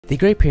The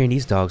Great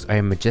Pyrenees dogs are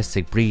a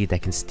majestic breed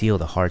that can steal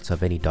the hearts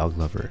of any dog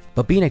lover.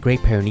 But being a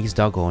Great Pyrenees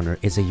dog owner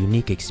is a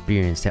unique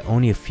experience that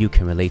only a few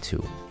can relate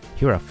to.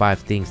 Here are 5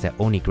 things that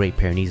only Great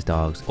Pyrenees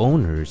dogs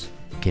owners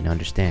can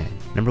understand.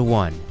 Number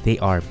 1, they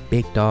are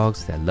big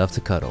dogs that love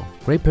to cuddle.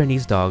 Great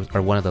Pyrenees dogs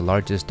are one of the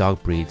largest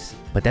dog breeds,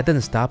 but that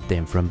doesn't stop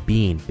them from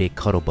being big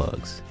cuddle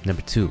bugs.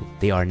 Number 2,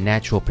 they are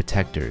natural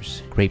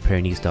protectors. Great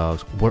Pyrenees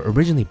dogs were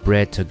originally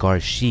bred to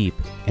guard sheep,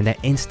 and that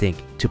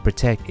instinct to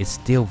protect is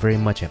still very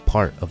much a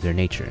part of their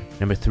nature.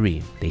 Number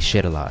 3, they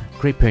shed a lot.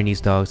 Great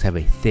Pyrenees dogs have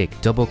a thick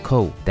double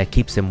coat that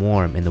keeps them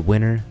warm in the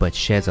winter but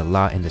sheds a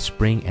lot in the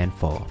spring and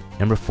fall.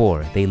 Number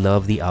 4, they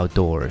love the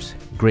outdoors.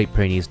 Great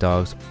Pyrenees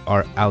dogs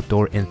are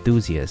outdoor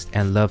enthusiasts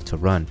and love to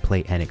run,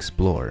 play, and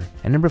explore.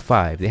 And number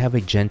 5, they have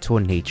a gentle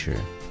nature.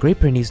 Great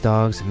Pyrenees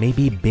dogs may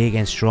be big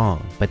and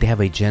strong, but they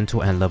have a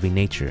gentle and loving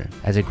nature.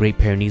 As a Great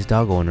Pyrenees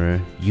dog owner,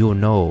 you'll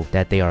know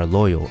that they are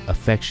loyal,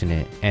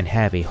 affectionate, and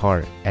have a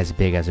heart as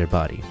big as their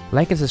body.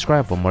 Like and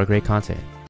subscribe for more great content.